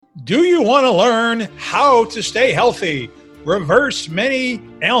Do you want to learn how to stay healthy, reverse many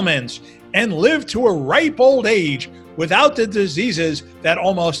ailments, and live to a ripe old age without the diseases that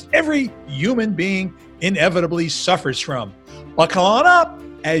almost every human being inevitably suffers from? Buckle on up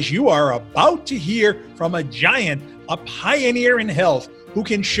as you are about to hear from a giant, a pioneer in health, who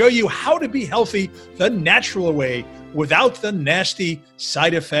can show you how to be healthy the natural way without the nasty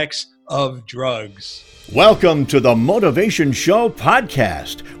side effects of drugs. Welcome to the Motivation Show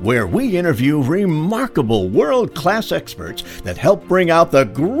podcast, where we interview remarkable world-class experts that help bring out the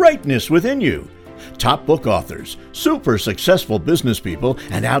greatness within you. Top book authors, super successful business people,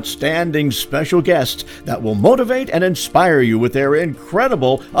 and outstanding special guests that will motivate and inspire you with their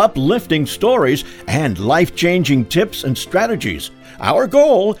incredible, uplifting stories and life-changing tips and strategies. Our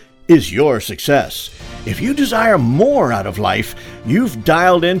goal is your success. If you desire more out of life, you've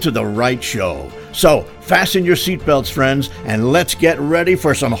dialed into the right show. So fasten your seatbelts, friends, and let's get ready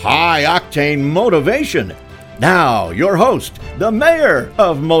for some high-octane motivation. Now, your host, the mayor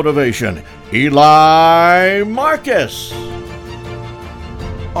of motivation, Eli Marcus.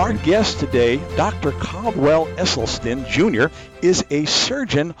 Our guest today, Dr. Caldwell Esselstyn, Jr., is a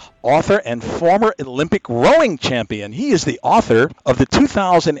surgeon, author, and former Olympic rowing champion. He is the author of the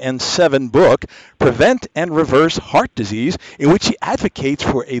 2007 book, Prevent and Reverse Heart Disease, in which he advocates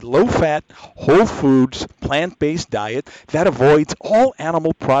for a low-fat, whole foods, plant-based diet that avoids all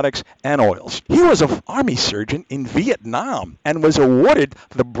animal products and oils. He was an Army surgeon in Vietnam and was awarded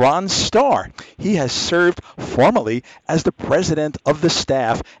the Bronze Star. He has served formally as the president of the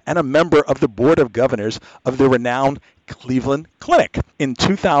staff and a member of the board of governors of the renowned Cleveland Clinic. In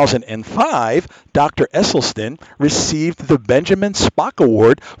 2005, Dr. Esselstyn received the Benjamin Spock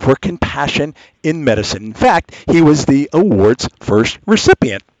Award for Compassion in Medicine. In fact, he was the award's first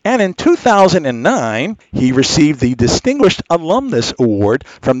recipient. And in 2009, he received the Distinguished Alumnus Award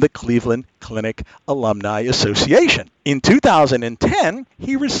from the Cleveland Clinic Alumni Association. In 2010,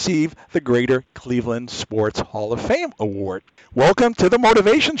 he received the Greater Cleveland Sports Hall of Fame Award. Welcome to the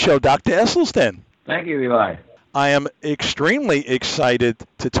Motivation Show, Dr. Esselstyn. Thank you, Eli. I am extremely excited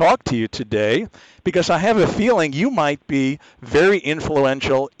to talk to you today because I have a feeling you might be very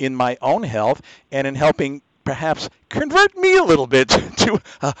influential in my own health and in helping perhaps convert me a little bit to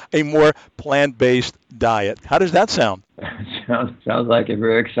a more plant-based diet. How does that sound? Sounds like a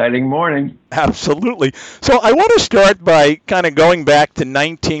very exciting morning. Absolutely. So I want to start by kind of going back to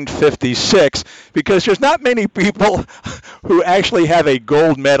 1956 because there's not many people who actually have a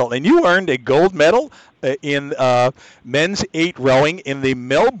gold medal. And you earned a gold medal in men's 8 rowing in the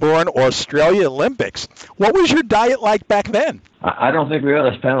Melbourne, Australia Olympics. What was your diet like back then? I don't think we ought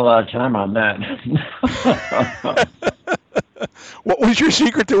to spend a lot of time on that. What was your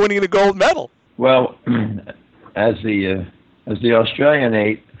secret to winning the gold medal? Well, as the Australian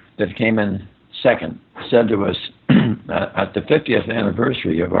 8 that came in second said to us at the 50th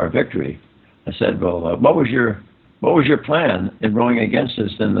anniversary of our victory, I said, "Well, what was your plan in rowing against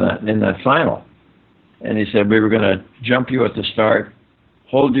us in that final?" And he said, "We were going to jump you at the start,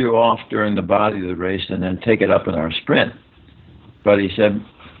 hold you off during the body of the race, and then take it up in our sprint." But he said,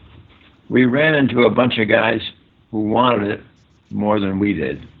 "We ran into a bunch of guys who wanted it more than we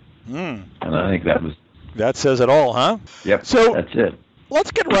did." And I think that says it all, huh? Yep, so that's it.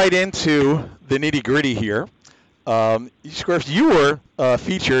 Let's get right into the nitty-gritty here. Of course, you were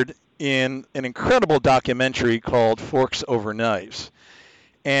featured in an incredible documentary called Forks Over Knives.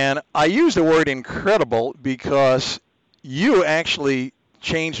 And I use the word incredible because you actually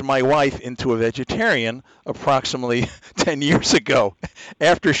changed my wife into a vegetarian approximately 10 years ago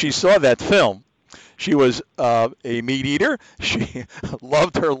after she saw that film. She was a meat eater. She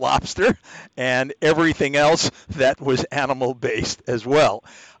loved her lobster and everything else that was animal-based as well.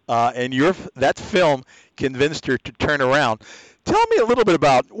 And that film convinced her to turn around. Tell me a little bit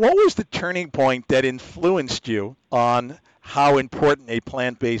about what was the turning point that influenced you on how important a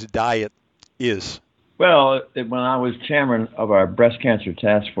plant-based diet is? Well, when I was chairman of our breast cancer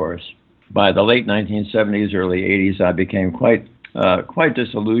task force, by the late 1970s, early 80s, I became quite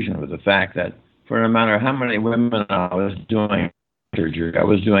disillusioned with the fact that for no matter how many women I was doing surgery, I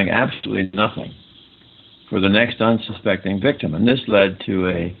was doing absolutely nothing for the next unsuspecting victim. And this led to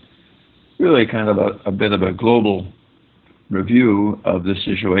a really kind of a bit of a global review of the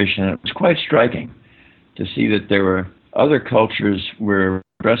situation. It was quite striking to see that there were other cultures where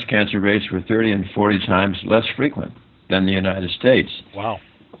breast cancer rates were 30 and 40 times less frequent than the United States. Wow.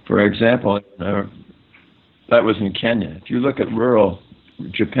 For example, that was in Kenya. If you look at rural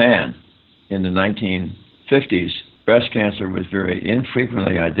Japan in the 1950s, breast cancer was very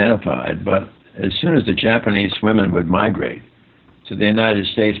infrequently identified, but as soon as the Japanese women would migrate to the United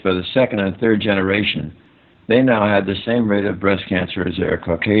States by the second and third generation, they now had the same rate of breast cancer as their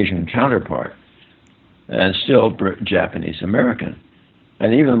Caucasian counterpart, and still Japanese American.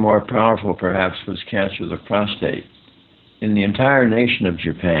 And even more powerful, perhaps, was cancer of the prostate. In the entire nation of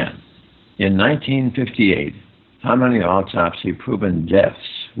Japan, in 1958, how many autopsy-proven deaths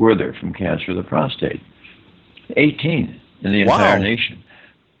were there from cancer of the prostate? 18 in the entire nation.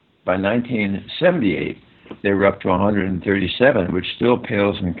 By 1978, they were up to 137, which still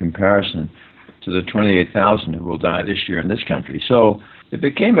pales in comparison to the 28,000 who will die this year in this country. So it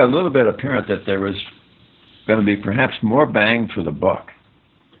became a little bit apparent that there was going to be perhaps more bang for the buck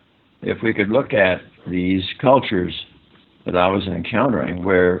if we could look at these cultures that I was encountering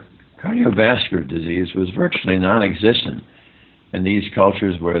where cardiovascular disease was virtually non-existent, and these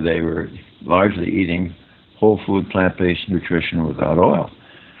cultures where they were largely eating whole food, plant-based nutrition without oil.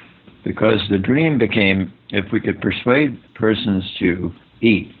 Because the dream became, if we could persuade persons to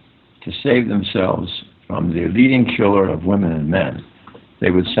eat, to save themselves from the leading killer of women and men, they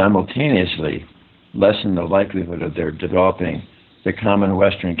would simultaneously lessen the likelihood of their developing the common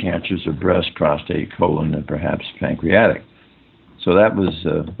Western cancers of breast, prostate, colon, and perhaps pancreatic. So that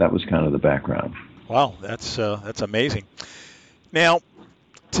was kind of the background. Wow, that's amazing. Now,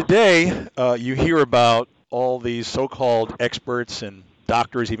 today you hear about all these so-called experts and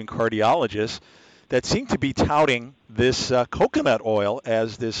doctors, even cardiologists, that seem to be touting this coconut oil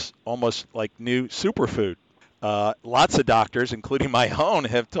as this almost like new superfood. Lots of doctors, including my own,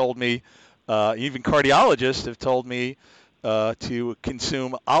 have told me, even cardiologists have told me to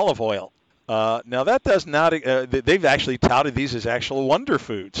consume olive oil. Now, that does not, they've actually touted these as actual wonder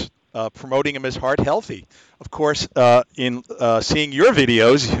foods, promoting them as heart healthy. Of course, in seeing your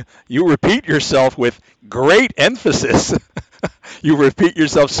videos, you repeat yourself with great emphasis. You repeat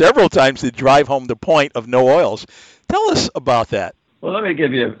yourself several times to drive home the point of no oils. Tell us about that. Well, let me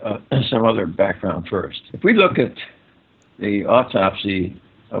give you some other background first. If we look at the autopsy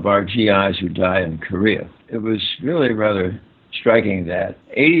of our GIs who died in Korea, it was really rather striking that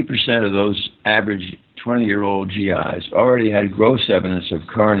 80% of those average 20-year-old GIs already had gross evidence of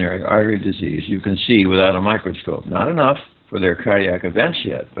coronary artery disease, you can see without a microscope. Not enough for their cardiac events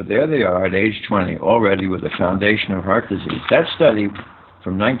yet, but there they are at age 20, already with a foundation of heart disease. That study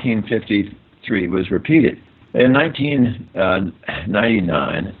from 1953 was repeated. In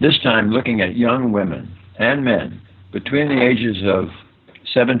 1999, this time looking at young women and men between the ages of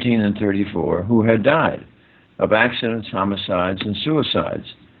 17 and 34 who had died of accidents, homicides, and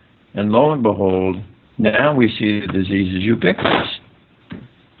suicides. And lo and behold, now we see the disease is ubiquitous.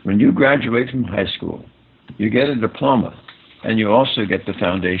 When you graduate from high school, you get a diploma, and you also get the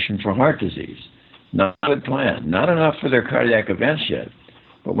foundation for heart disease. Not a good plan. Not enough for their cardiac events yet.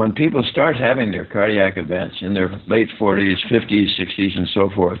 But when people start having their cardiac events in their late 40s, 50s, 60s, and so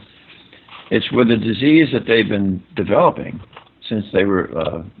forth, it's with a disease that they've been developing since they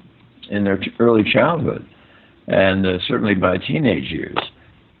were in their early childhood, and certainly by teenage years.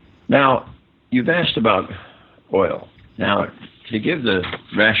 Now, you've asked about oil. Now, to give the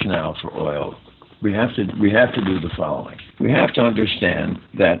rationale for oil, we have to do the following. We have to understand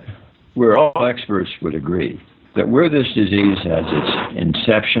that where all experts would agree that where this disease has its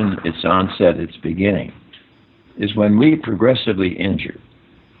inception, its onset, its beginning, is when we progressively injure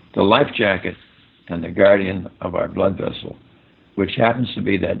the life jacket and the guardian of our blood vessel, which happens to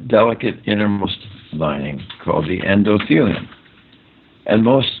be that delicate innermost lining called the endothelium. And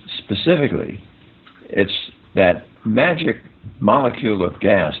most specifically, it's that magic molecule of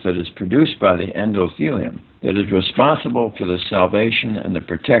gas that is produced by the endothelium that is responsible for the salvation and the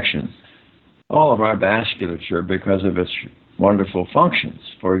protection all of our vasculature because of its wonderful functions.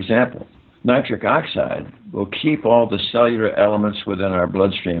 For example, nitric oxide will keep all the cellular elements within our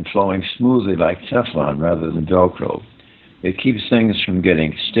bloodstream flowing smoothly like Teflon rather than Velcro. It keeps things from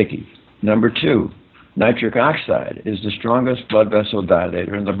getting sticky. Number two, nitric oxide is the strongest blood vessel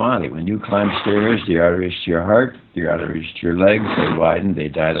dilator in the body. When you climb stairs, the arteries to your heart, the arteries to your legs, they widen, they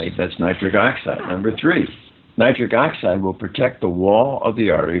dilate. That's nitric oxide. Number three, nitric oxide will protect the wall of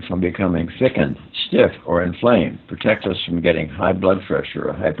the artery from becoming thickened, stiff, or inflamed, protect us from getting high blood pressure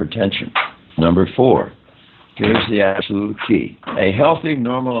or hypertension. Number four, here's the absolute key. A healthy,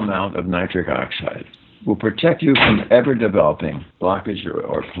 normal amount of nitric oxide will protect you from ever developing blockage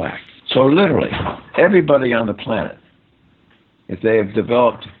or plaque. So literally, everybody on the planet, if they have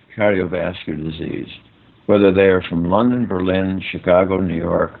developed cardiovascular disease, whether they are from London, Berlin, Chicago, New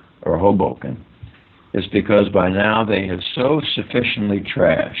York, or Hoboken, it's because by now they have so sufficiently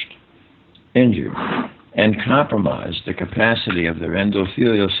trashed, injured, and compromised the capacity of their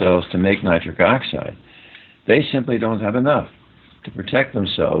endothelial cells to make nitric oxide, they simply don't have enough. to protect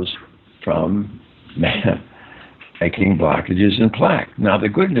themselves from making blockages in plaque. Now, the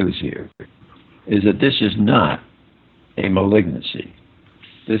good news here is that this is not a malignancy.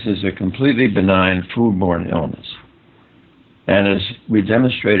 This is a completely benign foodborne illness. And as we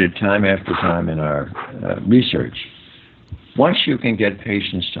demonstrated time after time in our research, once you can get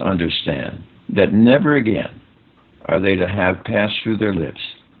patients to understand that never again are they to have passed through their lips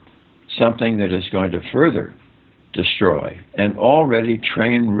something that is going to further destroy an already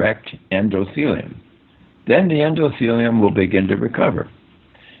train-wrecked endothelium, then the endothelium will begin to recover.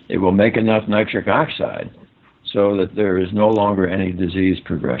 It will make enough nitric oxide so that there is no longer any disease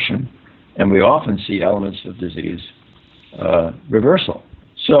progression, and we often see elements of disease reversal.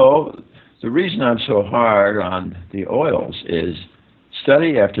 So the reason I'm so hard on the oils is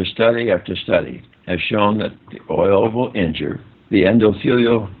study after study after study has shown that the oil will injure the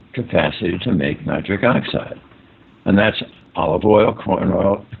endothelial capacity to make nitric oxide. And that's olive oil, corn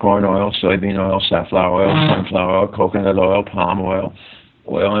oil, soybean oil, safflower oil, sunflower oil, coconut oil, palm oil,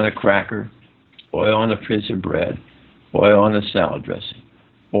 oil in a cracker, oil on a piece of bread, oil on a salad dressing.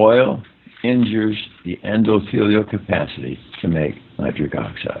 Oil injures the endothelial capacity to make nitric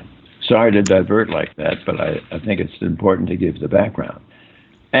oxide. Sorry to divert like that, but I think it's important to give the background.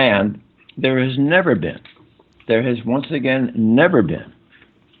 And there has once again never been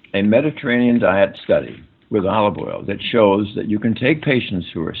a Mediterranean diet study with olive oil that shows that you can take patients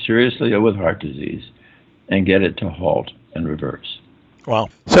who are seriously ill with heart disease and get it to halt and reverse. Wow.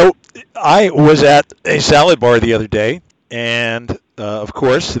 So I was at a salad bar the other day, and of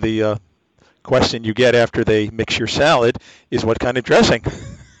course the question you get after they mix your salad is what kind of dressing.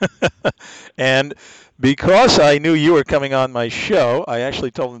 And because I knew you were coming on my show, I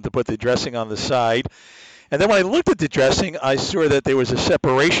actually told them to put the dressing on the side. And then when I looked at the dressing, I saw that there was a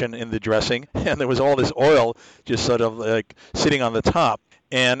separation in the dressing, and there was all this oil just sort of like sitting on the top.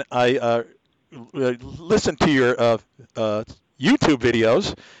 And I listened to your YouTube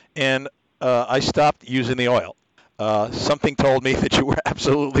videos, and I stopped using the oil. Something told me that you were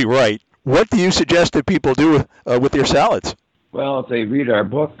absolutely right. What do you suggest that people do with their salads? Well, if they read our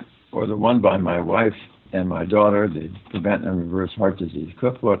book, or the one by my wife and my daughter, the Prevent and Reverse Heart Disease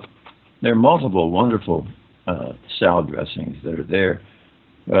Cookbook, there are multiple wonderful salad dressings that are there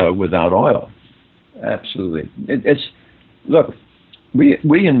without oil. Absolutely. Look,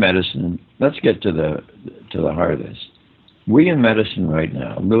 we in medicine, let's get to the heart of this. We in medicine right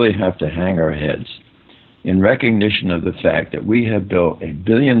now really have to hang our heads in recognition of the fact that we have built $1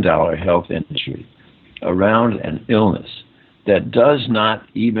 billion health industry around an illness that does not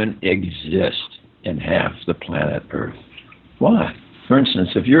even exist in half the planet Earth. Why? For instance,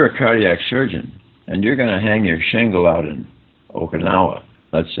 if you're a cardiac surgeon and you're going to hang your shingle out in Okinawa,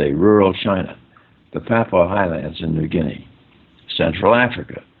 let's say rural China, the Papua Highlands in New Guinea, Central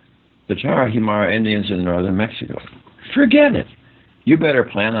Africa, the Tarahumara Indians in northern Mexico, forget it. You better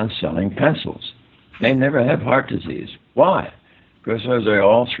plan on selling pencils. They never have heart disease. Why? Because they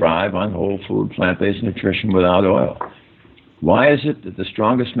all thrive on whole food, plant-based nutrition without oil. Why is it that the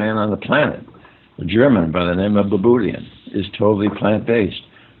strongest man on the planet, a German by the name of Baboudian, is totally plant-based?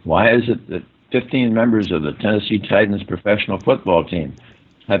 Why is it that 15 members of the Tennessee Titans professional football team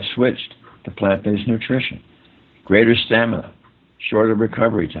have switched to plant-based nutrition? Greater stamina, shorter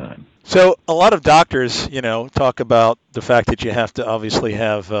recovery time. So a lot of doctors, talk about the fact that you have to obviously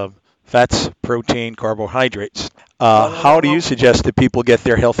have fats, protein, carbohydrates. How do you suggest that people get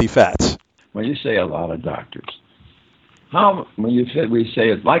their healthy fats? When you say a lot of doctors, we say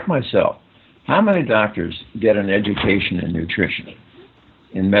it like myself, how many doctors get an education in nutrition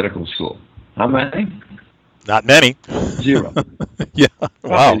in medical school? How many? Not many. Zero. Yeah.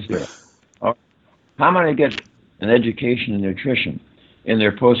 Wow. Zero. How many get an education in nutrition in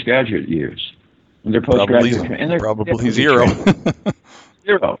their postgraduate years? In their postgraduate probably zero.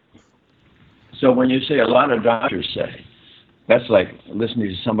 Zero. So when you say a lot of doctors say, that's like listening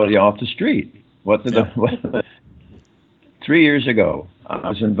to somebody off the street. 3 years ago, I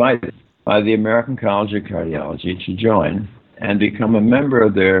was invited by the American College of Cardiology to join and become a member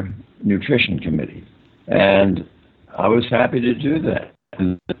of their nutrition committee. And I was happy to do that.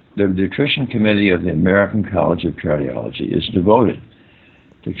 And the nutrition committee of the American College of Cardiology is devoted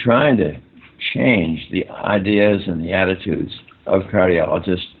to trying to change the ideas and the attitudes of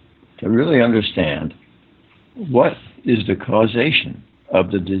cardiologists to really understand what is the causation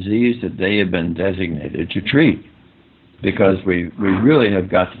of the disease that they have been designated to treat. Because we really have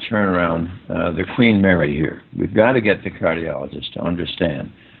got to turn around the Queen Mary here. We've got to get the cardiologists to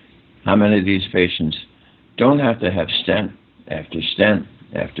understand how many of these patients don't have to have stent after stent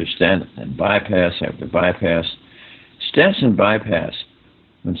after stent and bypass after bypass, Stents and bypass,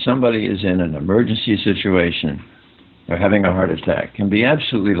 when somebody is in an emergency situation or having a heart attack, can be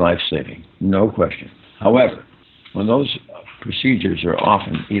absolutely life-saving, no question. However, when those procedures are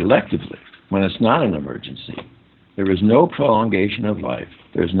often electively, when it's not an emergency, there is no prolongation of life.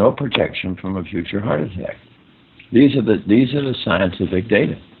 There's no protection from a future heart attack. These are the scientific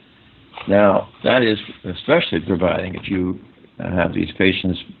data. Now, that is especially providing if you have these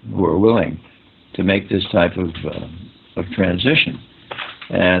patients who are willing to make this type of transition.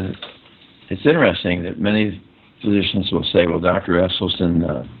 And it's interesting that many physicians will say, well, Dr.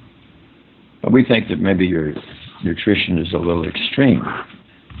 Esselstyn, we think that maybe your nutrition is a little extreme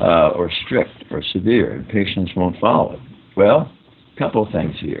or strict or severe, and patients won't follow it. Well, a couple of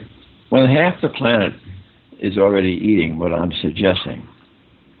things here. When half the planet is already eating what I'm suggesting,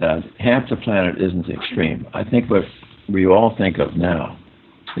 half the planet isn't extreme. I think what we all think of now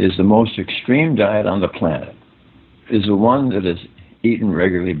is the most extreme diet on the planet is the one that is eaten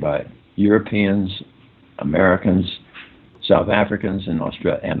regularly by Europeans, Americans, South Africans, and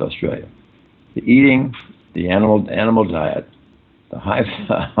Australia. Eating the animal diet, the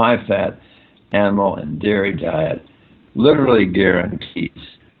high-fat animal and dairy diet, literally guarantees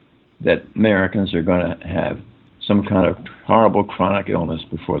that Americans are going to have some kind of horrible chronic illness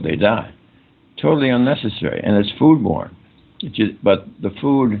before they die. Totally unnecessary, and it's foodborne. But the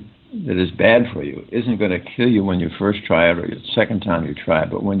food that is bad for you isn't going to kill you when you first try it or the second time you try it,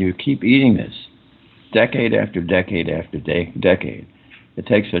 but when you keep eating this, decade after decade after decade, it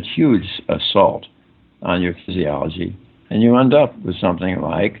takes a huge assault on your physiology, and you end up with something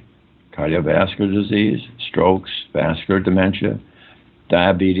like cardiovascular disease, strokes, vascular dementia,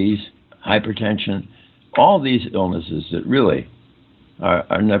 diabetes, hypertension, all these illnesses that really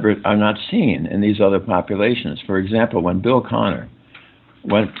are not seen in these other populations. For example, when Bill Connor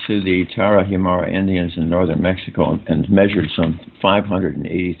went to the Tarahumara Indians in northern Mexico and measured some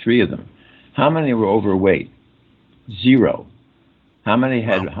 583 of them, how many were overweight? 0. How many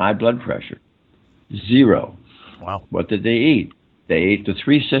had high blood pressure? 0. Wow. What did they eat? They ate the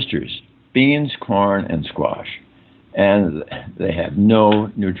three sisters, beans, corn, and squash. And they had no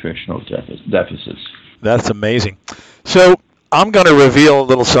nutritional deficits. That's amazing. So I'm going to reveal a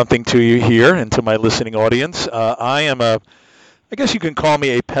little something to you here and to my listening audience. I guess you can call me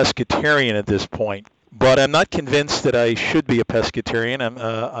a pescatarian at this point, but I'm not convinced that I should be a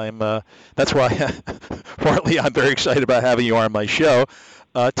pescatarian. That's why partly I'm very excited about having you on my show.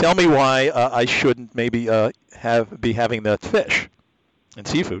 Tell me why I shouldn't maybe be having that fish and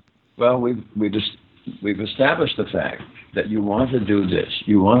seafood. Well, we've established the fact that you want to do this.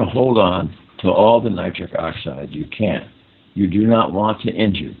 You want to hold on to all the nitric oxide you can. You do not want to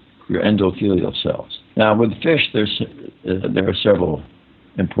injure your endothelial cells. Now, with fish, there are several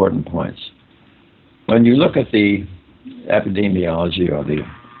important points. When you look at the epidemiology or the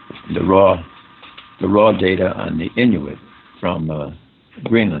raw data on the Inuit from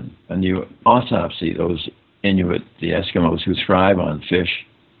Greenland, and you autopsy those Inuit, the Eskimos who thrive on fish,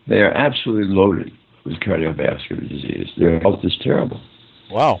 they are absolutely loaded with cardiovascular disease. Their health is terrible.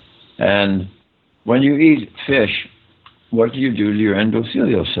 Wow. And when you eat fish, what do you do to your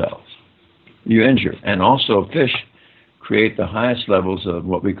endothelial cells? You injure. And also fish create the highest levels of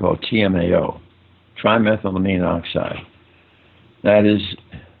what we call TMAO, trimethylamine oxide. That is,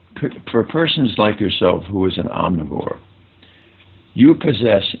 for persons like yourself who is an omnivore, you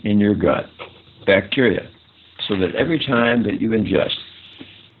possess in your gut bacteria so that every time that you ingest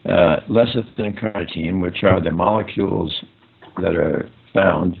lecithin and carnitine, which are the molecules that are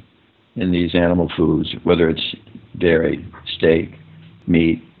found in these animal foods, whether it's dairy, steak,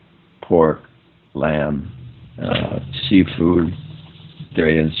 meat, pork, lamb, seafood,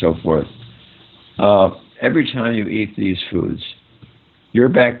 dairy, and so forth. Every time you eat these foods, your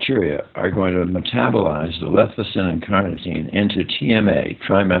bacteria are going to metabolize the lecithin and carnitine into TMA,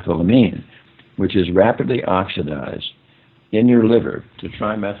 trimethylamine, which is rapidly oxidized in your liver to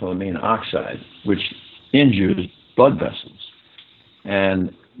trimethylamine oxide, which injures blood vessels.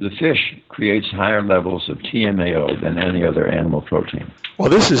 And the fish creates higher levels of TMAO than any other animal protein. Well,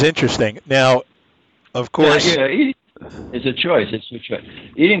 this is interesting. Now, of course... It's a choice. It's your choice.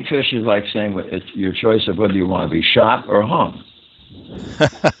 Eating fish is like saying it's your choice of whether you want to be shot or hung.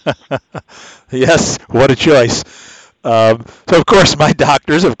 Yes, what a choice. So, of course, my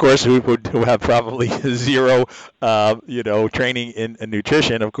doctors, of course, who have probably zero, training in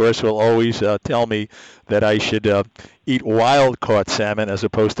nutrition, of course, will always tell me that I should eat wild-caught salmon as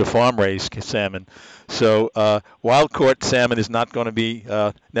opposed to farm-raised salmon. So, wild-caught salmon is not going to be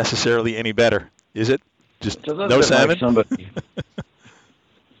necessarily any better, is it? Just no salmon?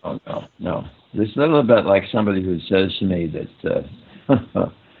 no. It's a little bit like somebody who says to me that,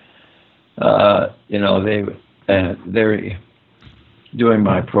 they're doing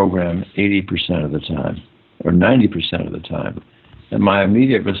my program 80% of the time or 90% of the time. And my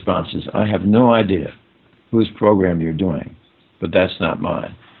immediate response is, I have no idea whose program you're doing, but that's not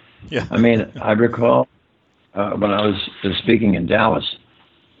mine. Yeah. I mean, I recall when I was speaking in Dallas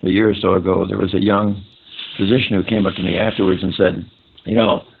a year or so ago, there was a young physician who came up to me afterwards and said,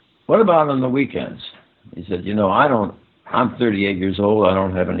 what about on the weekends? He said, I'm 38 years old. I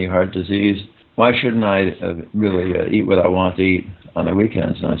don't have any heart disease. Why shouldn't I really eat what I want to eat on the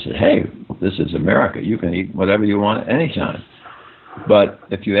weekends? And I said, hey, this is America. You can eat whatever you want anytime. But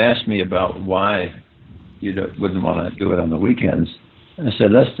if you ask me about why you wouldn't want to do it on the weekends, I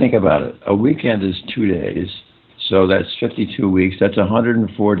said, let's think about it. A weekend is 2 days, so that's 52 weeks. That's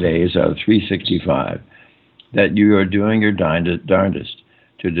 104 days out of 365 that you are doing your darndest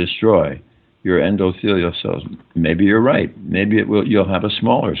to destroy your endothelial cells. Maybe you're right. Maybe you'll have a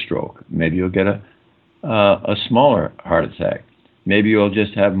smaller stroke. Maybe you'll get a smaller heart attack. Maybe you'll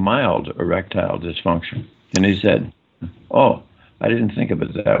just have mild erectile dysfunction. And he said, oh, I didn't think of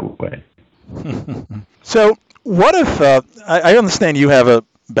it that way. So what if, I understand you have a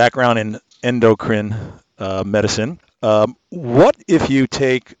background in endocrine medicine. What if you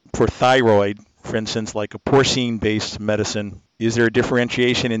take for thyroid, for instance, like a porcine-based medicine? Is there a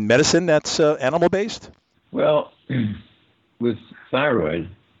differentiation in medicine that's animal-based? Well, with thyroid,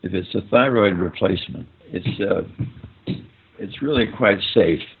 if it's a thyroid replacement, it's really quite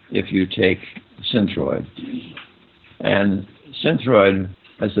safe if you take Synthroid. And Synthroid,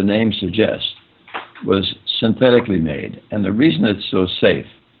 as the name suggests, was synthetically made. And the reason it's so safe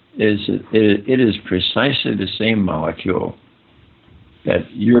is it is precisely the same molecule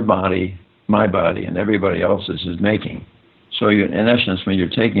that your body, my body, and everybody else's is making. So in essence, when you're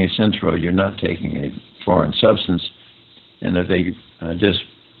taking a Synthroid, you're not taking a foreign substance. And if they just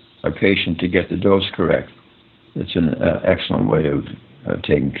are patient to get the dose correct, it's an excellent way of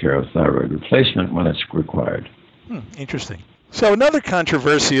taking care of thyroid replacement when it's required. Interesting. So another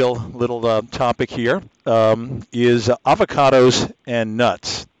controversial little topic here is avocados and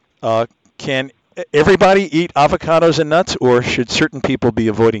nuts. Can everybody eat avocados and nuts, or should certain people be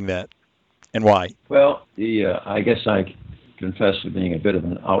avoiding that, and why? Well, I guess I confess to being a bit of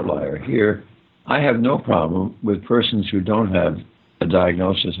an outlier here. I have no problem with persons who don't have a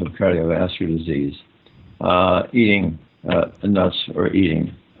diagnosis of cardiovascular disease eating nuts or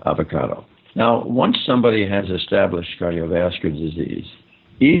eating avocado. Now, once somebody has established cardiovascular disease,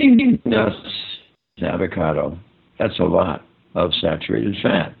 eating nuts and avocado, that's a lot of saturated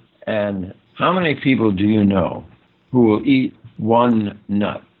fat. And how many people do you know who will eat one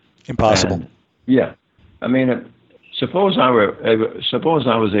nut? Impossible. And, yeah. I mean, suppose I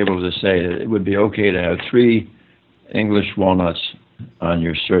was able to say that it would be okay to have 3 English walnuts on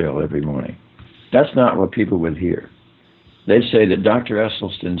your cereal every morning. That's not what people would hear. They say that Dr.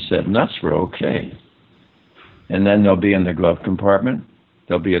 Esselstyn said nuts were okay. And then they'll be in the glove compartment,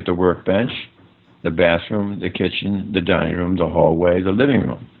 they'll be at the workbench, the bathroom, the kitchen, the dining room, the hallway, the living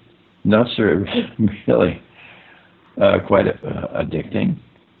room. Nuts are really quite addicting,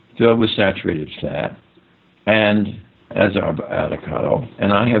 filled with saturated fat, and as are avocado.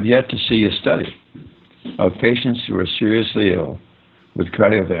 And I have yet to see a study of patients who are seriously ill with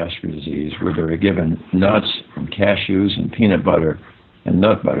cardiovascular disease where they were given nuts and cashews and peanut butter and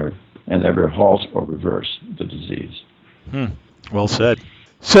nut butter and ever halt or reverse the disease. Well said.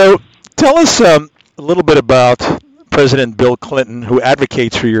 So tell us a little bit about President Bill Clinton, who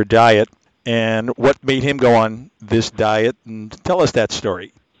advocates for your diet, and what made him go on this diet, and tell us that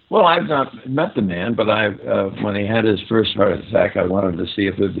story. Well, I've not met the man, but when he had his first heart attack, I wanted to see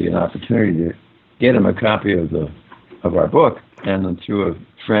if there'd be an opportunity to get him a copy of our book. And through a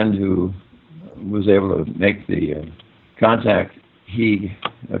friend who was able to make the contact, he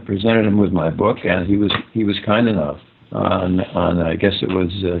presented him with my book, and he was kind enough on I guess it was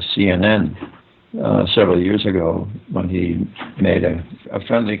CNN several years ago when he made a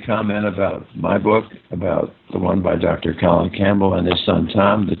friendly comment about my book, about the one by Dr. Colin Campbell and his son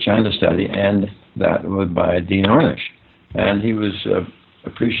Tom, the China study, and that was by Dean Ornish. And he was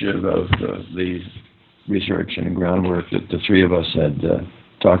appreciative of the research and groundwork that the three of us had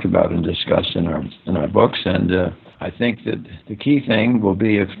talked about and discussed in our books. And I think that the key thing will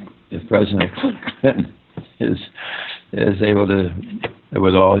be if President Clinton is able to,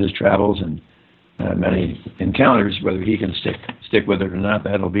 with all his travels and many encounters, whether he can stick with it or not.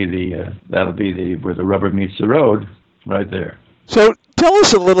 That'll be where the rubber meets the road, right there. So Tell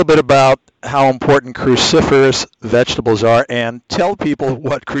us a little bit about how important cruciferous vegetables are, and tell people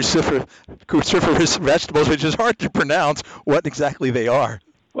what cruciferous vegetables, which is hard to pronounce, what exactly they are.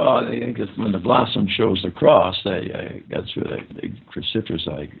 Well, I think it's when the blossom shows the cross, that's where the cruciferous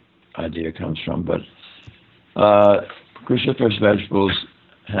idea comes from. But cruciferous vegetables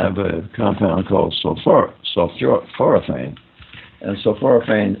have a compound called sulforaphane, and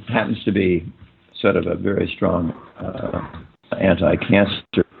sulforaphane happens to be sort of a very strong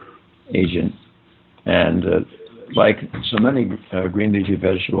anti-cancer agent. And like so many green leafy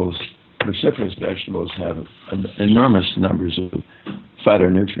vegetables, cruciferous vegetables have enormous numbers of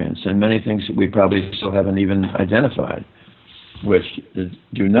phytonutrients and many things that we probably still haven't even identified, which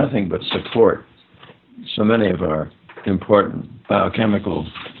do nothing but support so many of our important biochemical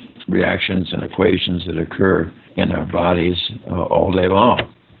reactions and equations that occur in our bodies all day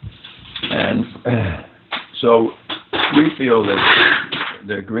long. And so we feel that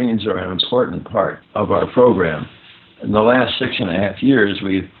the greens are an important part of our program. In the last 6.5 years,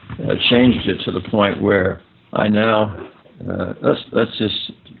 we've changed it to the point where I now, let's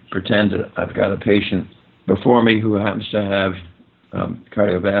just pretend that I've got a patient before me who happens to have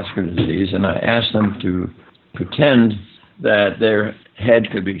cardiovascular disease, and I ask them to pretend that their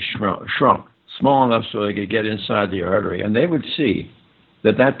head could be shrunk, small enough so they could get inside the artery, and they would see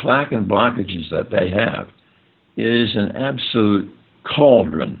that plaque and blockages that they have is an absolute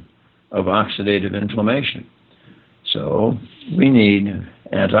cauldron of oxidative inflammation. So we need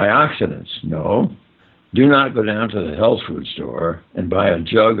antioxidants. No, do not go down to the health food store and buy a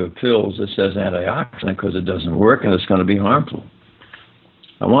jug of pills that says antioxidant, because it doesn't work and it's going to be harmful.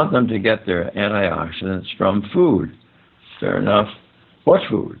 I want them to get their antioxidants from food. Fair enough. What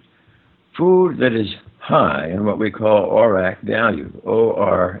food? Food that is high in what we call ORAC value,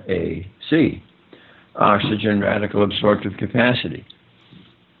 ORAC, oxygen radical absorptive capacity.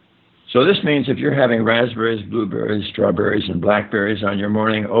 So this means if you're having raspberries, blueberries, strawberries, and blackberries on your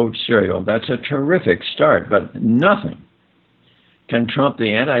morning oat cereal, that's a terrific start, but nothing can trump the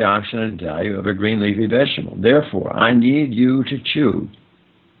antioxidant value of a green leafy vegetable. Therefore, I need you to chew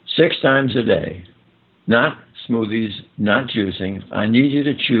 6 times a day, not smoothies, not juicing. I need you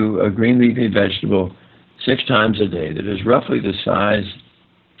to chew a green leafy vegetable 6 times a day that is roughly the size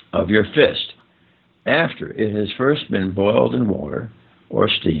of your fist, after it has first been boiled in water or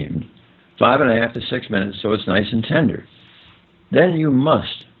steamed 5.5 to 6 minutes so it's nice and tender. Then you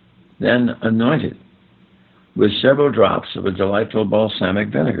must then anoint it with several drops of a delightful balsamic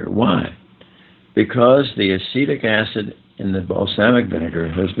vinegar. Why? Because the acetic acid in the balsamic vinegar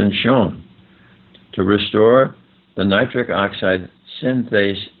has been shown to restore the nitric oxide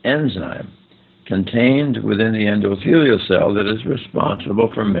synthase enzyme contained within the endothelial cell that is responsible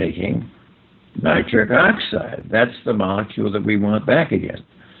for making nitric oxide. That's the molecule that we want back again.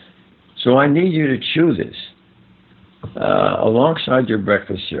 So I need you to chew this alongside your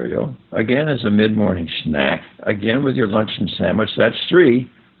breakfast cereal, again as a mid-morning snack, again with your lunch and sandwich. That's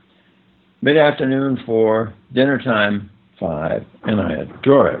 3. Mid-afternoon 4, dinner time 5, and I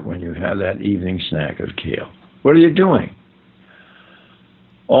adore it when you have that evening snack of kale. What are you doing?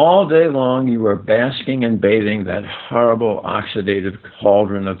 All day long you are basking and bathing that horrible oxidative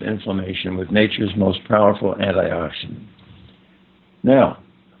cauldron of inflammation with nature's most powerful antioxidant. Now,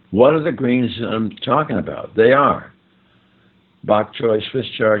 what are the greens that I'm talking about? They are bok choy, Swiss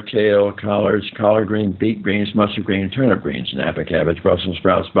chard, kale, collards, collard green, beet greens, mustard green, turnip greens, Napa cabbage, Brussels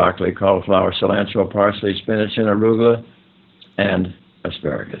sprouts, broccoli, cauliflower, cilantro, parsley, spinach, and arugula, and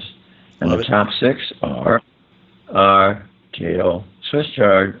asparagus. And the top 6 are kale, Swiss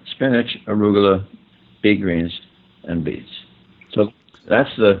chard, spinach, arugula, beet greens, and beets. So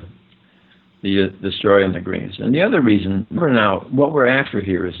that's the story on the greens. And the other reason, what we're after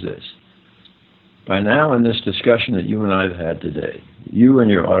here is this. By now in this discussion that you and I have had today, you and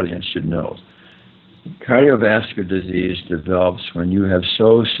your audience should know, cardiovascular disease develops when you have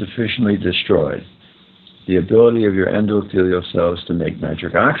so sufficiently destroyed the ability of your endothelial cells to make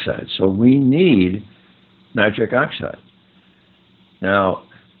nitric oxide. So we need nitric oxide. Now,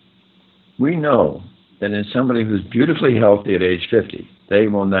 we know that in somebody who's beautifully healthy at age 50, they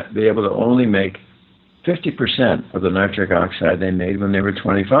will not be able to only make 50% of the nitric oxide they made when they were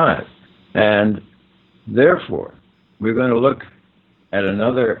 25. And therefore, we're going to look at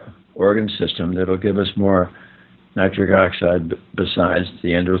another organ system that will give us more nitric oxide besides the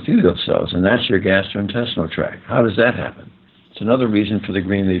endothelial cells, and that's your gastrointestinal tract. How does that happen? It's another reason for the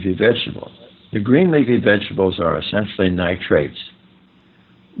green leafy vegetable. The green leafy vegetables are essentially nitrates.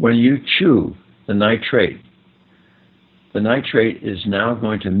 When you chew the nitrate is now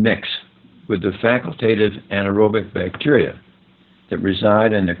going to mix with the facultative anaerobic bacteria that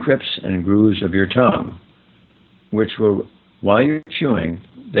reside in the crypts and grooves of your tongue, which will, while you're chewing,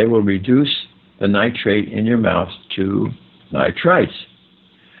 they will reduce the nitrate in your mouth to nitrites.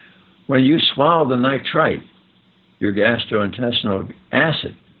 When you swallow the nitrite, your gastrointestinal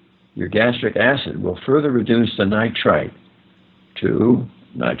acid, your gastric acid will further reduce the nitrite to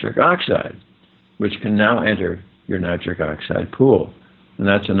nitric oxide, which can now enter your nitric oxide pool. And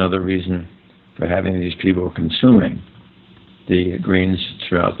that's another reason for having these people consuming the greens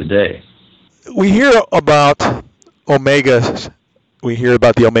throughout the day. We hear about omegas. We hear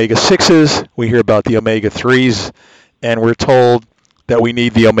about the omega-6s. We hear about the omega-3s. And we're told that we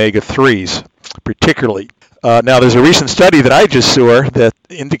need the omega-3s, particularly. Now, there's a recent study that I just saw that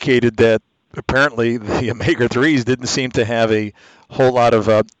indicated that apparently the omega-3s didn't seem to have a whole lot of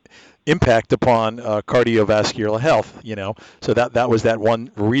impact upon cardiovascular health, So that was that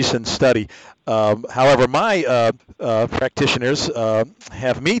one recent study. However, my practitioners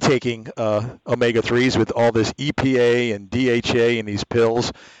have me taking omega-3s with all this EPA and DHA and these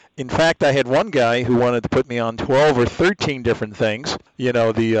pills. In fact, I had one guy who wanted to put me on 12 or 13 different things, the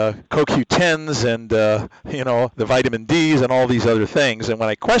CoQ10s and, the vitamin Ds and all these other things. And when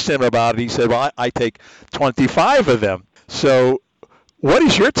I questioned him about it, he said, well, I take 25 of them. So what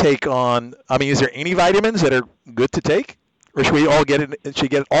is your take on, is there any vitamins that are good to take? Or should we all get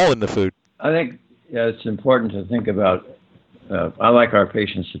it all in the food? I think it's important to think about, I like our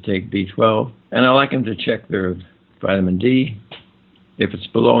patients to take B12, and I like them to check their vitamin D. If it's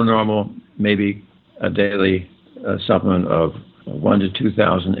below normal, maybe a daily supplement of 1,000 to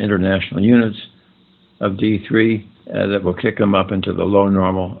 2,000 international units of D3 that will kick them up into the low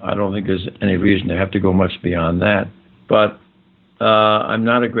normal. I don't think there's any reason to have to go much beyond that. But I'm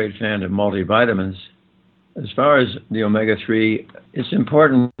not a great fan of multivitamins. As far as the omega-3, it's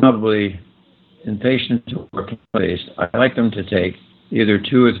important probably in patients who are plant-based. I like them to take either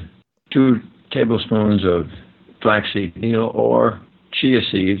two tablespoons of flaxseed meal or chia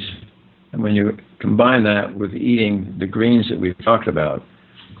seeds, and when you combine that with eating the greens that we've talked about,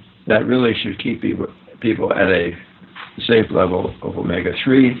 that really should keep people at a safe level of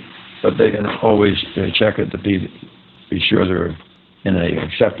omega-3, but they can always check it to be sure they're in an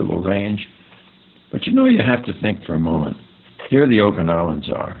acceptable range. But you have to think for a moment. Here the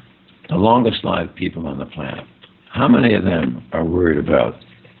Okinawans are, the longest lived people on the planet. How many of them are worried about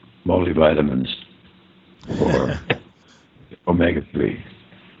multivitamins or omega-3?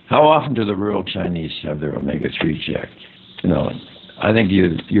 How often do the rural Chinese have their omega-3 checked? I think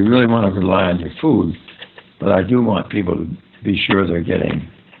you really want to rely on your food, but I do want people to be sure they're getting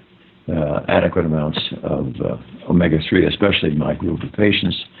adequate amounts of omega-3, especially my group of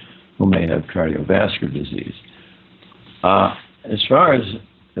patients who may have cardiovascular disease. As far as,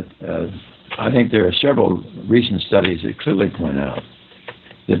 I think there are several recent studies that clearly point out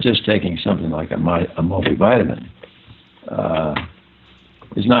that just taking something like a multivitamin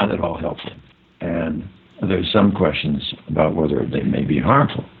is not at all helpful. And there's some questions about whether they may be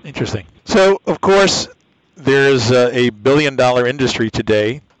harmful. Interesting. So, of course, there's a billion-dollar industry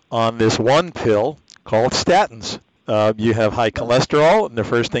today on this one pill called statins. You have high cholesterol, and the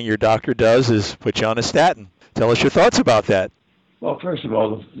first thing your doctor does is put you on a statin. Tell us your thoughts about that. Well, first of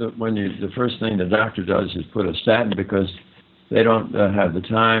all, the first thing the doctor does is put a statin because they don't have the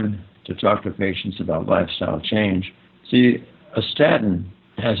time to talk to patients about lifestyle change. See, a statin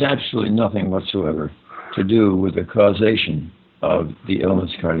has absolutely nothing whatsoever to do with the causation of the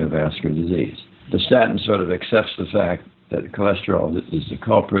illness cardiovascular disease. The statin sort of accepts the fact that cholesterol is the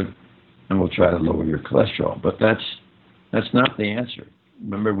culprit and will try to lower your cholesterol. But that's not the answer.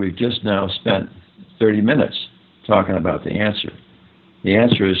 Remember, we've just now spent 30 minutes talking about the answer. The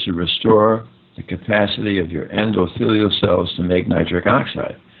answer is to restore the capacity of your endothelial cells to make nitric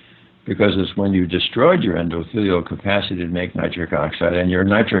oxide. Because it's when you destroyed your endothelial capacity to make nitric oxide, and your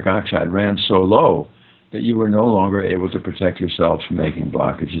nitric oxide ran so low that you were no longer able to protect yourself from making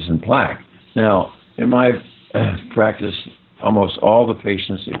blockages and plaque. Now, in my practice, almost all the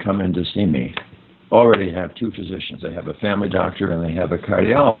patients that come in to see me already have two physicians. They have a family doctor and they have a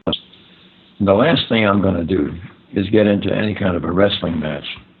cardiologist. And the last thing I'm going to do is get into any kind of a wrestling match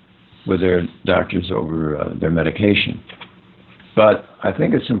with their doctors over their medication. But I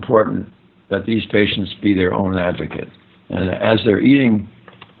think it's important that these patients be their own advocate. And as they're eating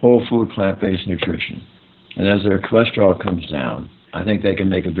whole food, plant-based nutrition, and as their cholesterol comes down, I think they can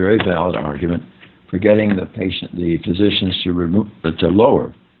make a very valid argument for getting the physicians to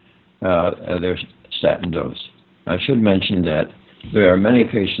lower their statin dose. I should mention that there are many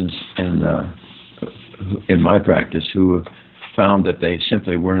patients in my practice who have found that they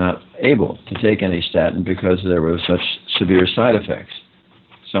simply were not able to take any statin because there was such severe side effects.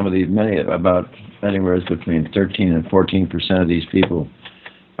 About anywhere between 13 and 14% of these people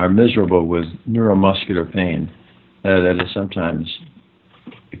are miserable with neuromuscular pain that is sometimes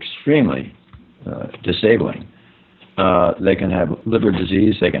extremely disabling. They can have liver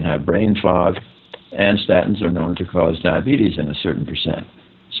disease, they can have brain fog, and statins are known to cause diabetes in a certain percent.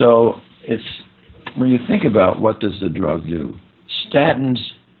 So when you think about what does the drug do, statins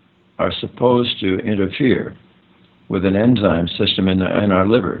are supposed to interfere with an enzyme system in our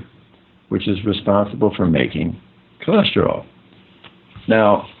liver, which is responsible for making cholesterol.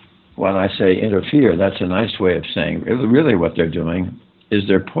 Now, when I say interfere, that's a nice way of saying really what they're doing is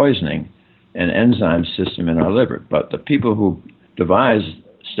they're poisoning an enzyme system in our liver. But the people who devised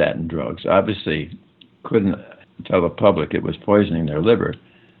statin drugs obviously couldn't tell the public it was poisoning their liver,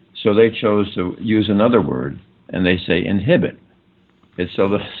 so they chose to use another word, and they say inhibit. It's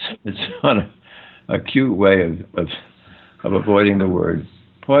not a cute way of avoiding the word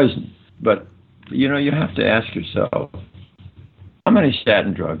poison. But, you have to ask yourself, how many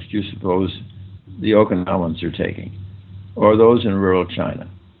statin drugs do you suppose the Okinawans are taking? Or those in rural China?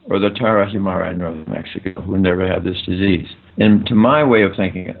 Or the Tarahumara in northern Mexico who never had this disease? And to my way of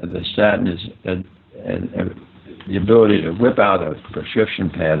thinking, the statin is the ability to whip out a prescription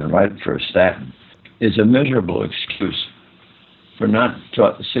pad and write it for a statin is a miserable excuse for not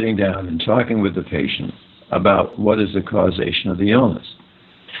sitting down and talking with the patient about what is the causation of the illness.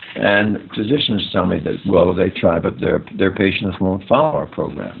 And physicians tell me that, well, they try, but their patients won't follow our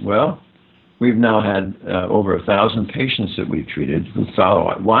program. Well, we've now had over 1,000 patients that we've treated who follow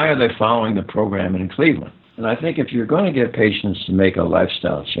it. Why are they following the program in Cleveland? And I think if you're going to get patients to make a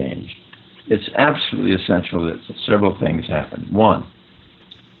lifestyle change, it's absolutely essential that several things happen. One,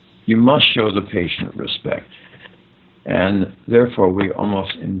 you must show the patient respect. And therefore, we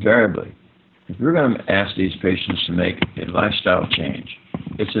almost invariably, if we're going to ask these patients to make a lifestyle change,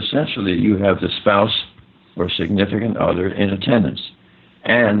 it's essentially you have the spouse or significant other in attendance,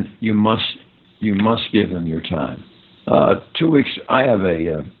 and you must give them your time. 2 weeks, I have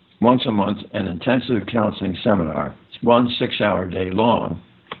once a month an intensive counseling seminar. It's 1 6-hour day long,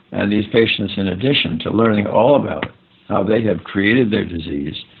 and these patients, in addition to learning all about how they have created their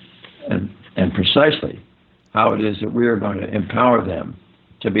disease and precisely how it is that we are going to empower them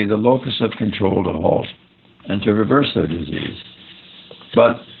to be the locus of control to halt and to reverse their disease.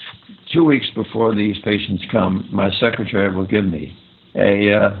 But 2 weeks before these patients come, my secretary will give me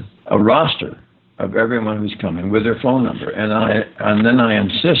a roster of everyone who's coming with their phone number, and then I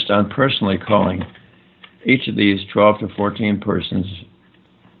insist on personally calling each of these 12 to 14 persons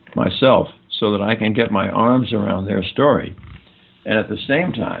myself so that I can get my arms around their story and at the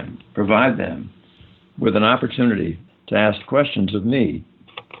same time provide them with an opportunity to ask questions of me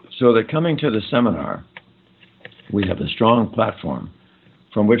so that coming to the seminar, we have a strong platform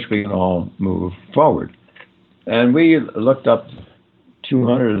from which we can all move forward. And we looked up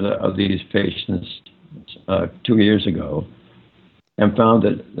 200 of these patients 2 years ago and found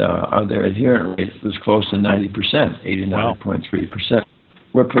that their adherent rate was close to 90%, 89.3%.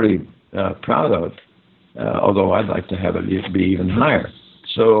 We're pretty proud of it, although I'd like to have it be even higher.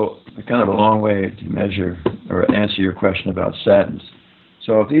 So kind of a long way to measure or answer your question about statins.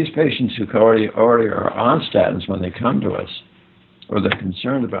 So if these patients who already are on statins when they come to us, or they're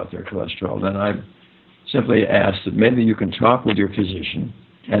concerned about their cholesterol, then I simply ask that maybe you can talk with your physician,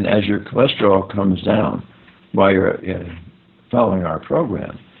 and as your cholesterol comes down while you're following our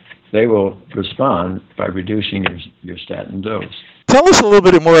program, they will respond by reducing your statin dose. Tell us a little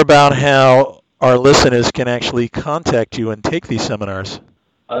bit more about how our listeners can actually contact you and take these seminars.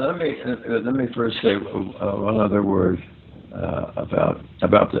 Let me first say one other word about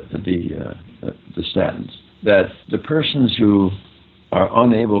the statins. That the persons who are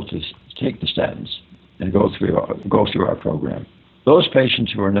unable to take the statins and go through our program, those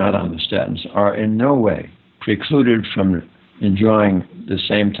patients who are not on the statins are in no way precluded from enjoying the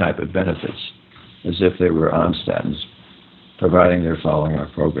same type of benefits as if they were on statins, providing they're following our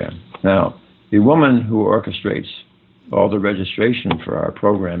program. Now, the woman who orchestrates all the registration for our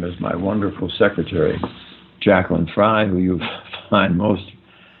program is my wonderful secretary, Jacqueline Fry, who you find most,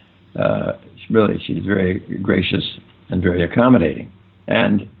 she's very gracious and very accommodating.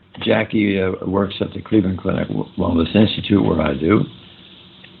 And Jackie works at the Cleveland Clinic Wellness Institute, where I do.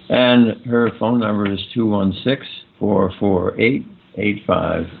 And her phone number is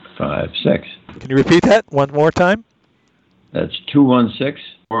 216-448-8556. Can you repeat that one more time? That's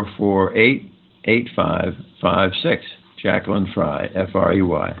 216-448-8556. Jacqueline Fry,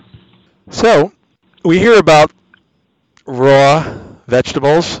 F-R-E-Y. So, we hear about raw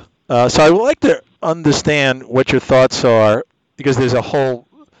vegetables. So I would like to understand what your thoughts are, because there's a whole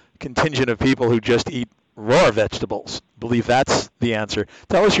contingent of people who just eat raw vegetables. Believe that's the answer.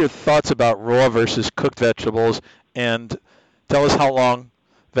 Tell us your thoughts about raw versus cooked vegetables, and tell us how long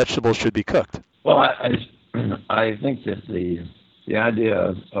vegetables should be cooked. Well, I think that the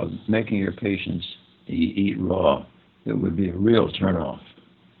idea of making your patients eat raw, it would be a real turnoff.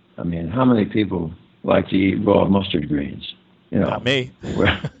 I mean, how many people like to eat raw mustard greens? Not me.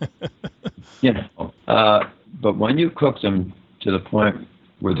 But when you cook them to the point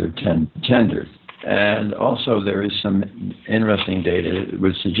where they're tender, and also there is some interesting data that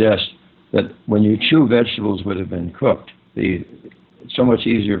would suggest that when you chew vegetables that have been cooked, it's so much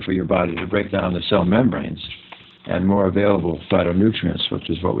easier for your body to break down the cell membranes and more available phytonutrients, which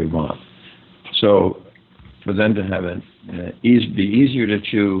is what we want. So for them to have be easier to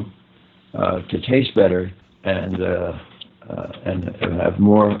chew, to taste better, and have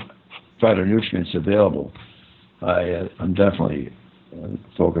more phytonutrients available, I'm definitely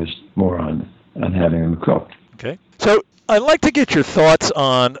focused more on having them cooked. Okay. So I'd like to get your thoughts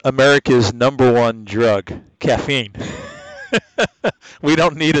on America's number one drug, caffeine. We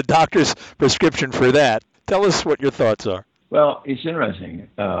don't need a doctor's prescription for that. Tell us what your thoughts are. Well, it's interesting.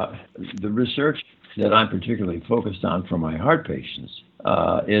 The research that I'm particularly focused on for my heart patients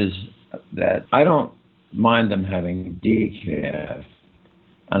is that I don't mind them having decaf,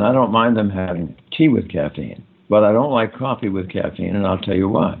 and I don't mind them having tea with caffeine, but I don't like coffee with caffeine, and I'll tell you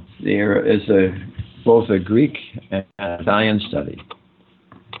why. There is both a Greek and Italian study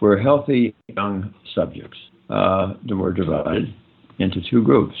where healthy young subjects were divided into two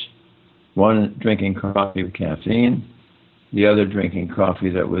groups. One drinking coffee with caffeine, the other drinking coffee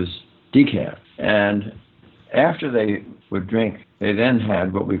that was decaf. And after they would drink, they then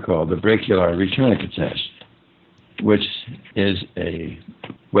had what we call the brachial returnica test, which is a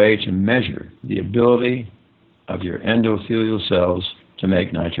way to measure the ability of your endothelial cells to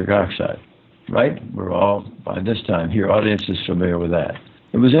make nitric oxide. Right? We're all, by this time, here, audience is familiar with that.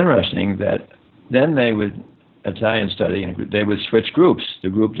 It was interesting that then Italian study, they would switch groups. The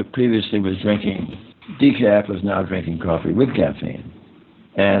group that previously was drinking decaf was now drinking coffee with caffeine.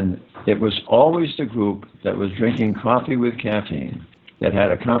 And it was always the group that was drinking coffee with caffeine that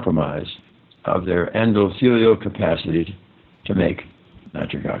had a compromise of their endothelial capacity to make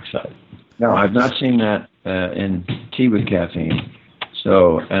nitric oxide. Now, I've not seen that in tea with caffeine.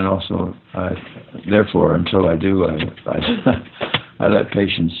 So, and also, therefore, until I do, I let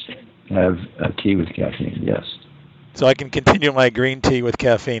patients have tea with caffeine, yes. So I can continue my green tea with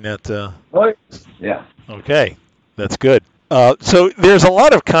caffeine at... Yeah. Okay, that's good. So there's a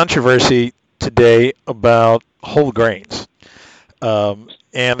lot of controversy today about whole grains. And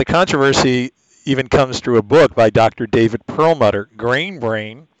the controversy even comes through a book by Dr. David Perlmutter, Grain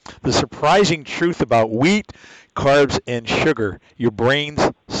Brain, The Surprising Truth About Wheat, Carbs, and Sugar, Your Brain's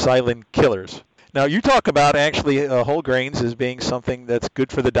Silent Killers. Now, you talk about actually whole grains as being something that's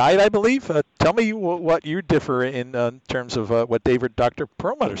good for the diet, I believe. Tell me what you differ in terms of what Dr.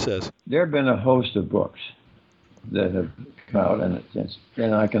 Perlmutter says. There have been a host of books that have come out,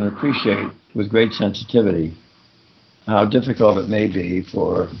 and I can appreciate with great sensitivity how difficult it may be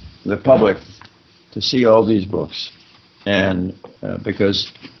for the public to see all these books, and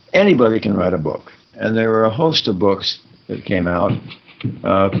because anybody can write a book. And there were a host of books that came out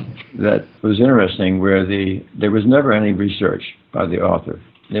that was interesting, where there was never any research by the author.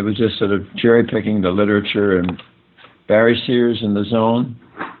 It was just sort of cherry-picking the literature, and Barry Sears in The Zone.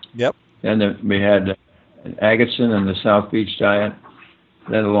 Yep. And then we had Agatston and the South Beach Diet.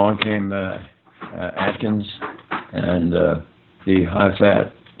 Then along came Atkins and the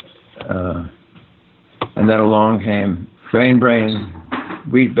high-fat. And then along came Grain Brain,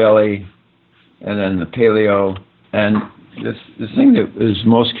 Wheat Belly, and then the Paleo. And the thing that is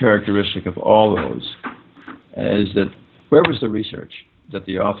most characteristic of all those is that where was the research that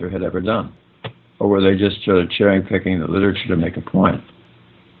the author had ever done? Or were they just sort of cherry-picking the literature to make a point?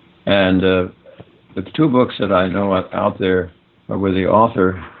 And the two books that I know out there are where the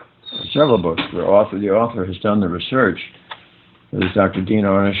author, several books, the author has done the research. There's Dr. Dean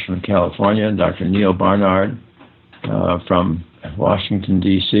Ornish from California and Dr. Neil Barnard from Washington,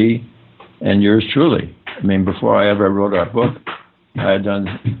 D.C., and yours truly. I mean, before I ever wrote our book, I had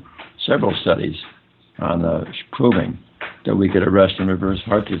done several studies on proving that we could arrest and reverse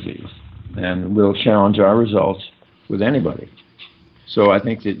heart disease. And we'll challenge our results with anybody. So I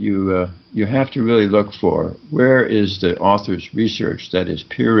think that you have to really look for where is the author's research that is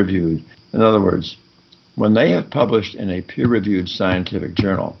peer-reviewed. In other words, when they have published in a peer-reviewed scientific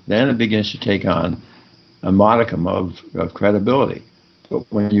journal, then it begins to take on a modicum of credibility. But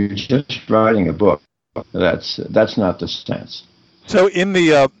when you're just writing a book, that's not the sense. So in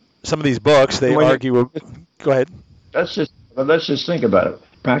the some of these books, they argue. Go ahead. Let's just think about it.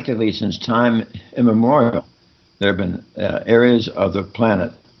 Practically since time immemorial, there have been areas of the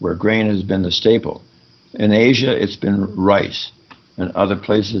planet where grain has been the staple. In Asia, it's been rice. In other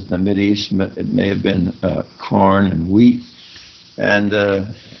places, in the Mideast, it may have been corn and wheat. And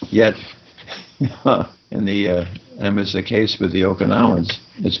yet, and it's the case with the Okinawans,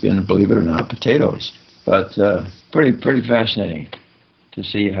 it's been, believe it or not, potatoes. But pretty fascinating to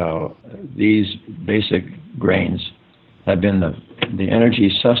see how these basic grains have been the energy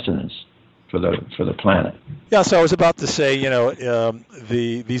sustenance for the planet. Yeah, so I was about to say,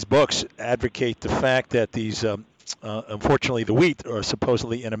 these books advocate the fact that these, unfortunately, the wheat, or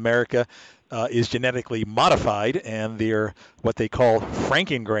supposedly in America, is genetically modified, and they're what they call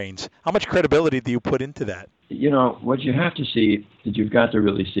Franken grains. How much credibility do you put into that? What you have to see, that you've got to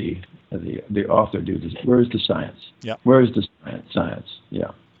really see, the author do this. Where's the science? Yeah. Where's the science?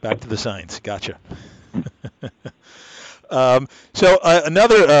 Yeah. Back to the science. Gotcha. So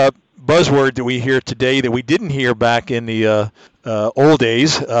another buzzword that we hear today that we didn't hear back in the old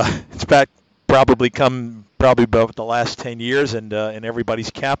days, it's probably about the last 10 years, and everybody's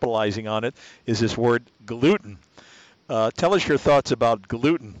capitalizing on it, is this word gluten. Tell us your thoughts about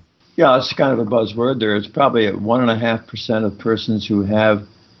gluten. Yeah, it's kind of a buzzword. There's probably 1.5% of persons who have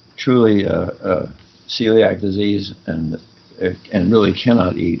truly celiac disease and really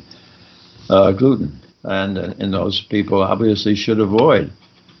cannot eat gluten. And those people obviously should avoid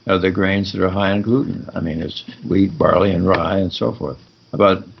the grains that are high in gluten. I mean, it's wheat, barley, and rye, and so forth.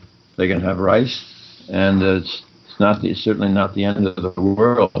 But they can have rice, and it's certainly not the end of the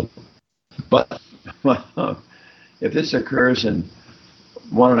world. But if this occurs in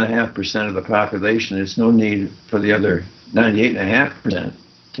 1.5% of the population, there's no need for the other 98.5%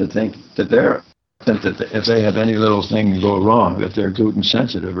 to think that if they have any little thing go wrong, that they're gluten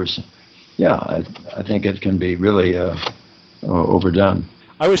sensitive or something. Yeah, I think it can be really overdone.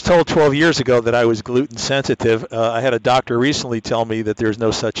 I was told 12 years ago that I was gluten sensitive. I had a doctor recently tell me that there's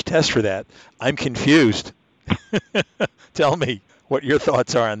no such test for that. I'm confused. Tell me what your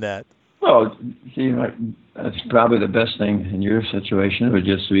thoughts are on that. Well, see, that's probably the best thing in your situation would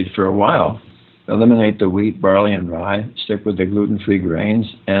just be for a while. Eliminate the wheat, barley, and rye. Stick with the gluten-free grains,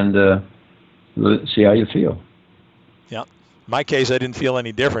 and see how you feel. Yeah. In my case, I didn't feel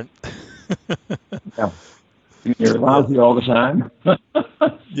any different. Yeah. You're lousy all the time?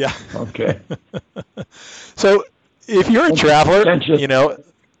 Yeah. Okay. So if you're a traveler,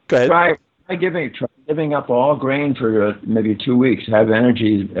 go ahead. Try giving up all grain for maybe 2 weeks. Have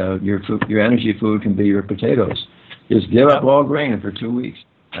energy. Your energy food can be your potatoes. Just give up all grain for 2 weeks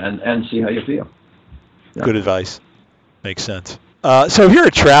and see how you feel. Yeah. Good advice. Makes sense. So if you're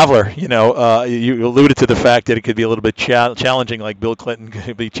a traveler, you alluded to the fact that it could be a little bit challenging, like Bill Clinton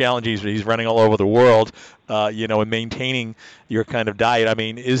could be challenging. He's running all over the world, and maintaining your kind of diet. I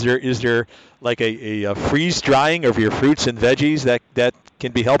mean, is there like a freeze drying of your fruits and veggies that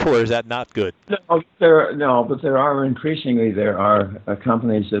can be helpful, or is that not good? But there are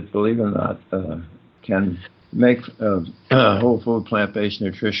companies that, believe it or not, can make whole food plant-based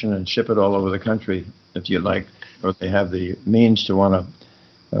nutrition and ship it all over the country if you like, or they have the means to want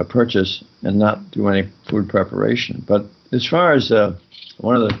to purchase and not do any food preparation. But as far as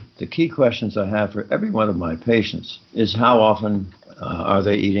one of the key questions I have for every one of my patients is how often are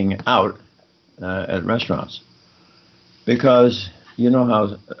they eating out at restaurants? Because you know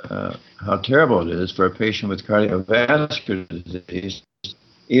how terrible it is for a patient with cardiovascular disease to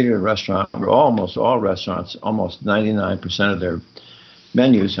eat at a restaurant where almost all restaurants, almost 99% of their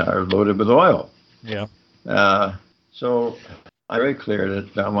menus are loaded with oil. Yeah. So I'm very clear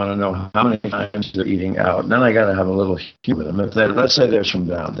that I want to know how many times they're eating out. And then I got to have a little humor with them. Let's say they're from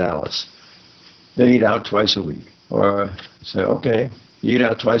Dallas. They eat out twice a week. Or say, okay, you eat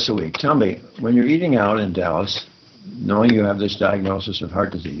out twice a week. Tell me, when you're eating out in Dallas, knowing you have this diagnosis of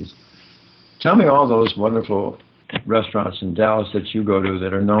heart disease, tell me all those wonderful restaurants in Dallas that you go to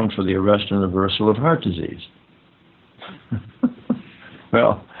that are known for the arrest and reversal of heart disease.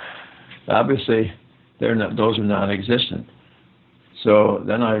 Well, obviously, those are non-existent. So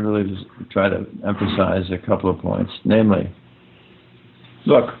then I really try to emphasize a couple of points. Namely,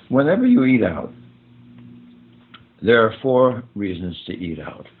 look, whenever you eat out, there are 4 reasons to eat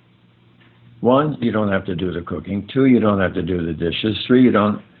out. 1, you don't have to do the cooking. 2, you don't have to do the dishes. 3,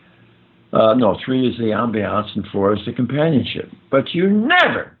 3 is the ambiance, and 4 is the companionship. But you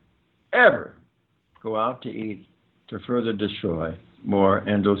never, ever go out to eat to further destroy more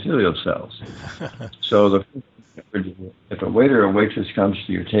endothelial cells. So the If a waiter or waitress comes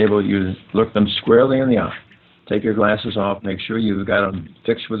to your table, you look them squarely in the eye. Take your glasses off, make sure you've got them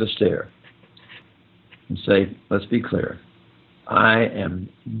fixed with a stare, and say, let's be clear. I am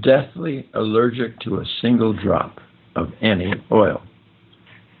deathly allergic to a single drop of any oil.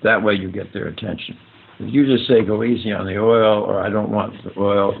 That way you get their attention. If you just say, go easy on the oil, or I don't want the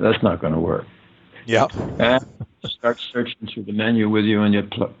oil, that's not going to work. Yeah. And start searching through the menu with you, and you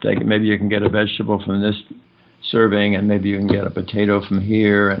take it. Maybe you can get a vegetable from this serving, and maybe you can get a potato from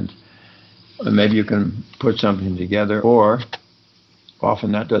here, and maybe you can put something together. Or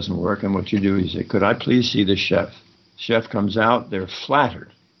often that doesn't work, and what you do is you say, could I please see the chef? Chef comes out, they're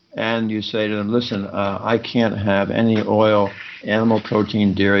flattered. And you say to them, listen, I can't have any oil, animal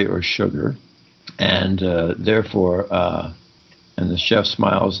protein, dairy, or sugar. And therefore, and the chef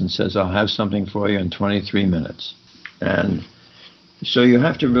smiles and says, I'll have something for you in 23 minutes. And so you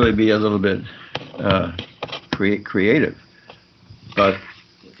have to really be a little bit creative. But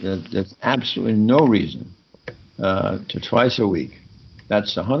there's absolutely no reason to twice a week.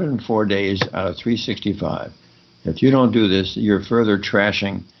 That's 104 days out of 365. If you don't do this, you're further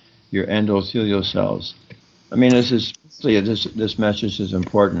trashing your endothelial cells. I mean, this message is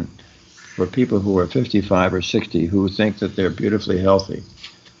important for people who are 55 or 60 who think that they're beautifully healthy.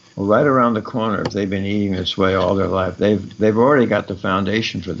 Well, right around the corner, if they've been eating this way all their life, they've already got the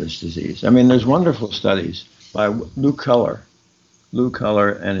foundation for this disease. I mean, there's wonderful studies by Lou Culler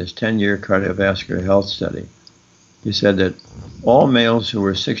and his 10-year cardiovascular health study. He said that all males who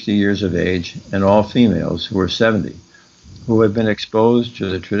were 60 years of age and all females who were 70 who have been exposed to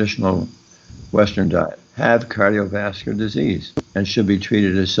the traditional Western diet have cardiovascular disease and should be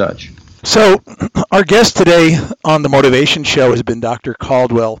treated as such. So our guest today on the Motivation Show has been Dr.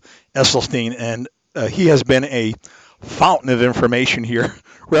 Caldwell Esselstyn, and he has been a fountain of information here,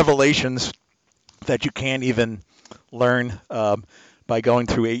 revelations that you can't even learn by going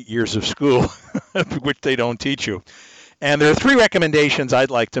through 8 years of school, which they don't teach you. And there are 3 recommendations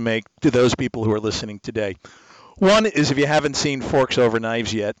I'd like to make to those people who are listening today. One is, if you haven't seen Forks Over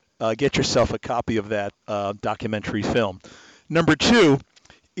Knives yet, get yourself a copy of that documentary film. Number 2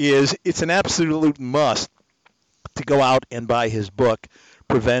 is, it's an absolute must to go out and buy his book,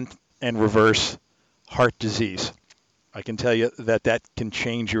 Prevent and Reverse Heart Disease. I can tell you that can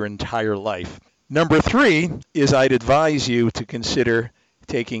change your entire life. Number 3 is, I'd advise you to consider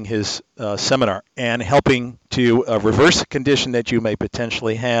taking his seminar and helping to reverse a condition that you may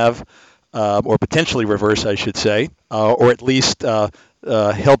potentially have, or potentially reverse, I should say, or at least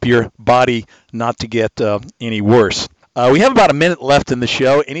help your body not to get any worse. We have about a minute left in the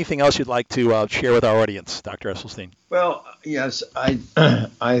show. Anything else you'd like to share with our audience, Dr. Esselstyn? Well, yes, I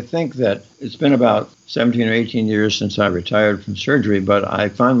think that it's been about 17 or 18 years since I retired from surgery, but I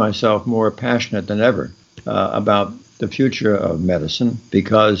find myself more passionate than ever about the future of medicine,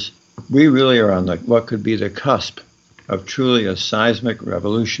 because we really are on what could be the cusp of truly a seismic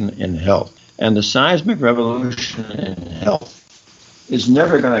revolution in health. And the seismic revolution in health is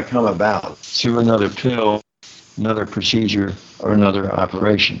never going to come about through another pill, another procedure, or another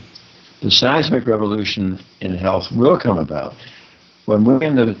operation. The seismic revolution in health will come about when we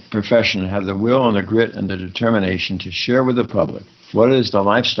in the profession have the will and the grit and the determination to share with the public what is the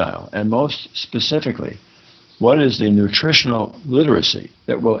lifestyle, and most specifically, what is the nutritional literacy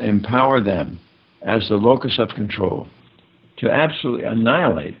that will empower them as the locus of control to absolutely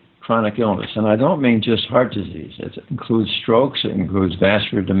annihilate chronic illness. And I don't mean just heart disease. It includes strokes, it includes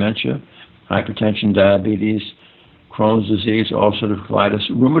vascular dementia, hypertension, diabetes, Crohn's disease, ulcerative colitis,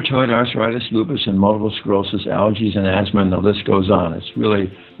 rheumatoid arthritis, lupus, and multiple sclerosis, allergies, and asthma, and the list goes on. It's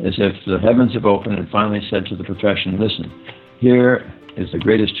really as if the heavens have opened and finally said to the profession, listen, here is the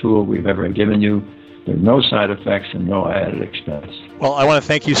greatest tool we've ever given you. There are no side effects and no added expense. Well, I want to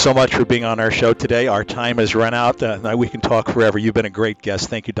thank you so much for being on our show today. Our time has run out. We can talk forever. You've been a great guest.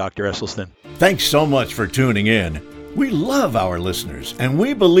 Thank you, Dr. Esselstyn. Thanks so much for tuning in. We love our listeners, and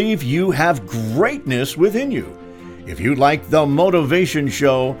we believe you have greatness within you. If you like The Motivation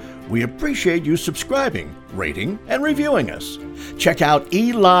Show, we appreciate you subscribing, rating, and reviewing us. Check out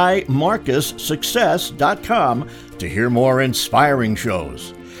EliMarcusSuccess.com to hear more inspiring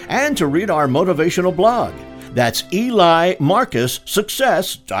shows and to read our motivational blog. That's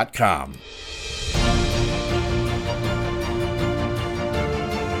EliMarcusSuccess.com.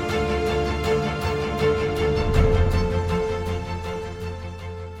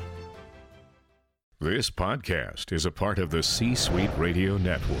 This podcast is a part of the C-Suite Radio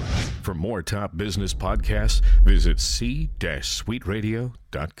Network. For more top business podcasts, visit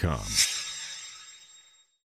c-suiteradio.com.